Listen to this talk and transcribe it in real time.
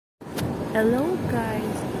Hello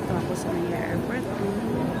guys! Dito ako sa may airport.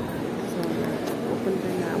 So, pupunta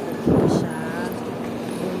na ako dito sa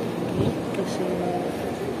gate kasi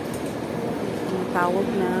tawag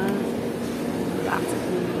na back-up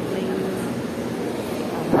ng plane.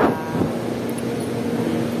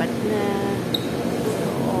 But na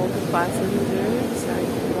all the passengers are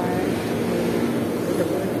required to the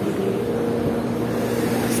boarding gate.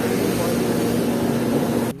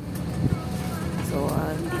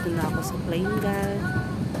 Dito na ako sa plane guys.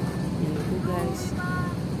 Yan po guys.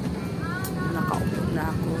 Nakaupo na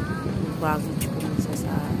ako. Yung baggage ko nasa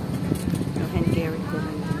sa yung hand carry ko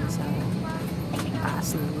nandun sa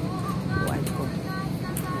taas ng buwan ko.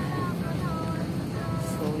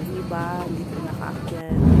 So yung iba dito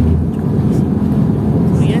nakaakyat.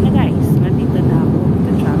 So yan na guys. Nandito na ako.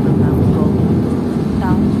 Travel na ako. Going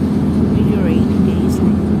down. Medyo rainy days na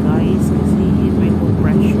yun guys. Kasi may low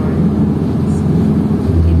pressure.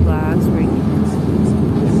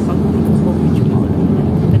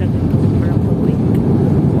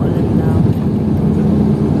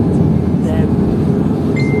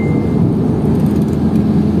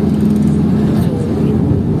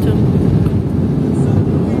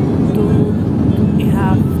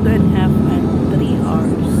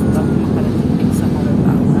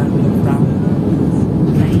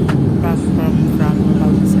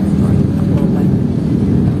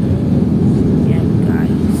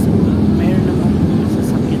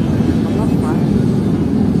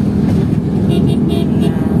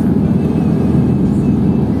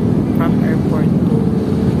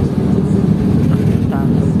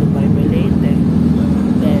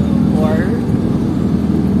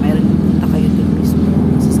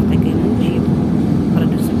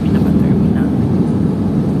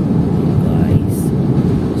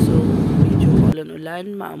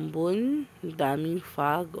 Maambon, daming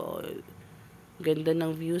fog. Ganda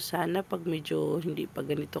ng view sana pag medyo hindi pa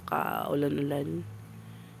ganito ka ulan-ulan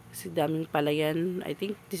kasi daming palayan. I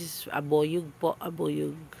think this is Aboyog po,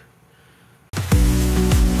 Aboyog.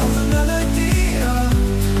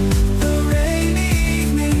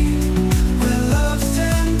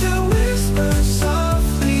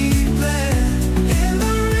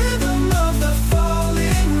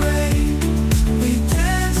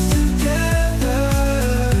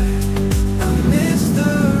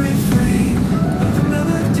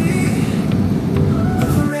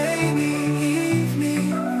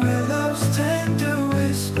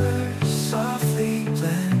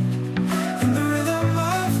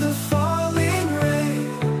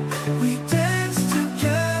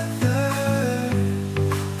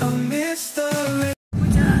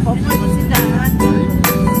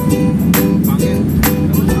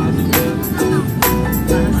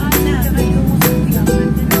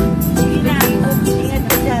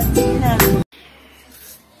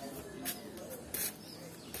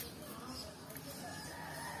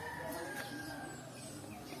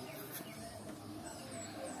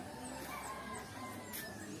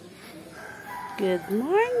 Good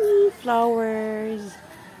morning, flowers!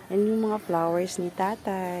 Yan yung mga flowers ni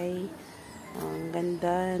tatay. Ang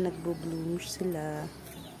ganda, nagbo-bloom sila.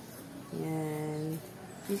 Yan.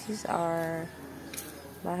 This is our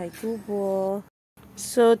bahay kubo.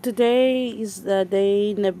 So, today is the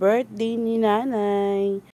day na birthday ni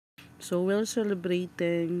Nanay. So, we're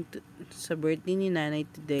celebrating sa birthday ni Nanay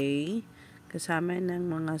today. Kasama ng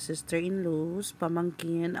mga sister-in-laws,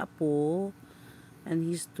 pamangkin, apo,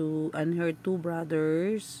 and her two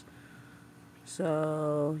brothers.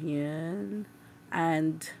 So yan,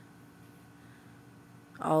 and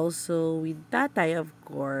also with tatay, of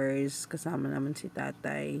course, kasama naman si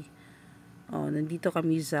tatay. Nandito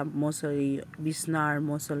kami sa Bisnar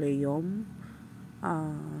Mausoleum,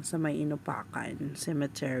 sa may Inupakan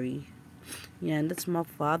Cemetery. Yan, that's my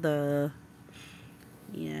father.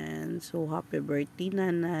 Yan, so happy birthday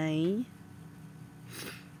Nanay.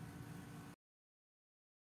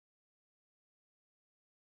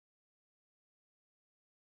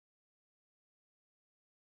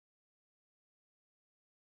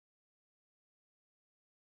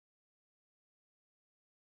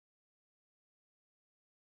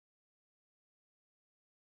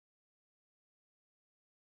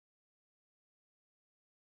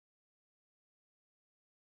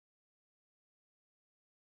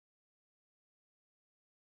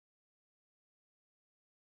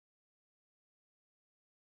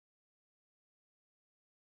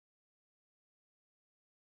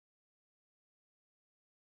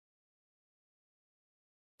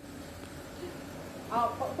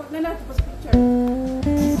 Pag na natin pa sa picture.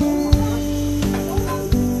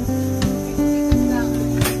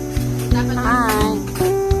 Hi!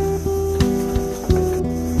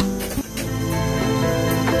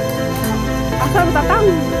 Sa tatang.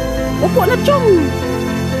 Upo na, chong.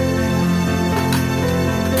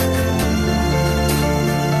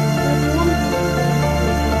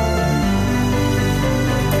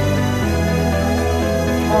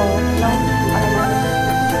 Oh, no.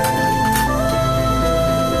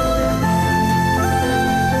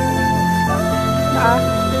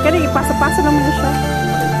 Kaya ipasa-pasa naman na siya.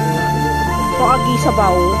 Ito agi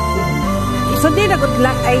sabaw. So di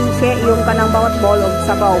nagudla ay siya yung kanang bawat bowl of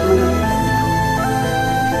sabaw mo.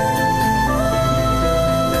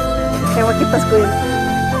 Kaya wakitas ko yun.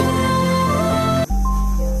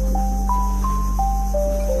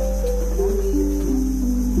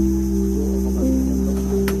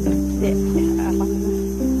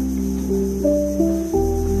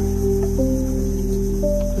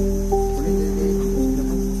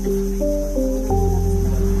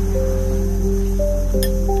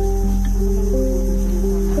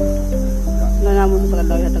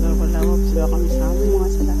 Kami sa aming mga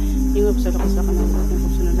sala ingop sa lakas sa kanang natin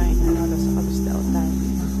kung sunanain na nala sa kabisdao tayo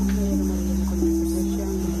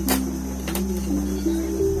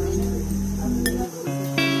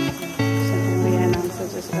sa pangriyan ang sa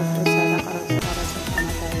Diyos at sa lakaras sa para sa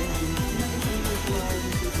kamatayan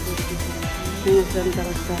ingop sa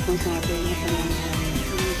lakaras sa kung sa ating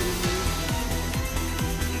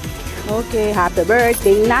okay, happy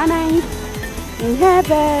birthday Nanay in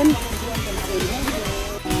heaven.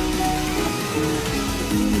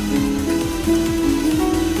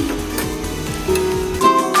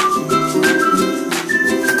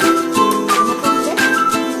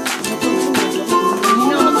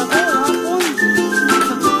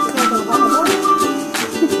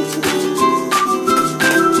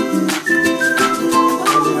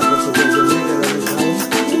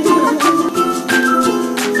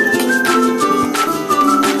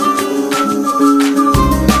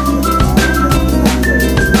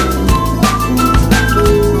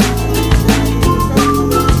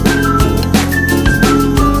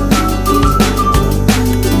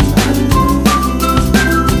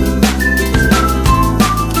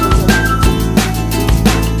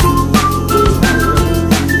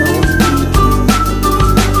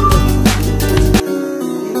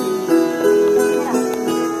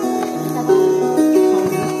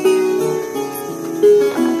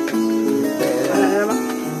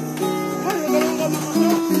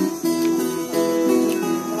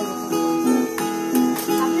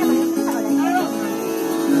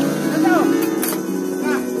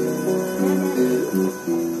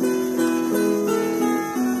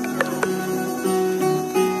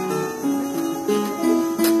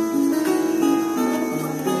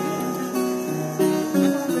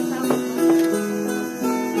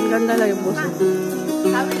 Ganda lang yung boss.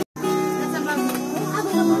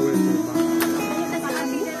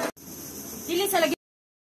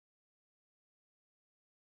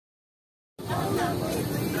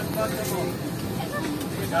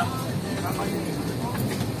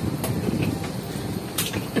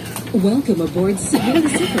 Welcome aboard Cebu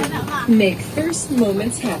City. Make first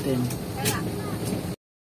moments happen.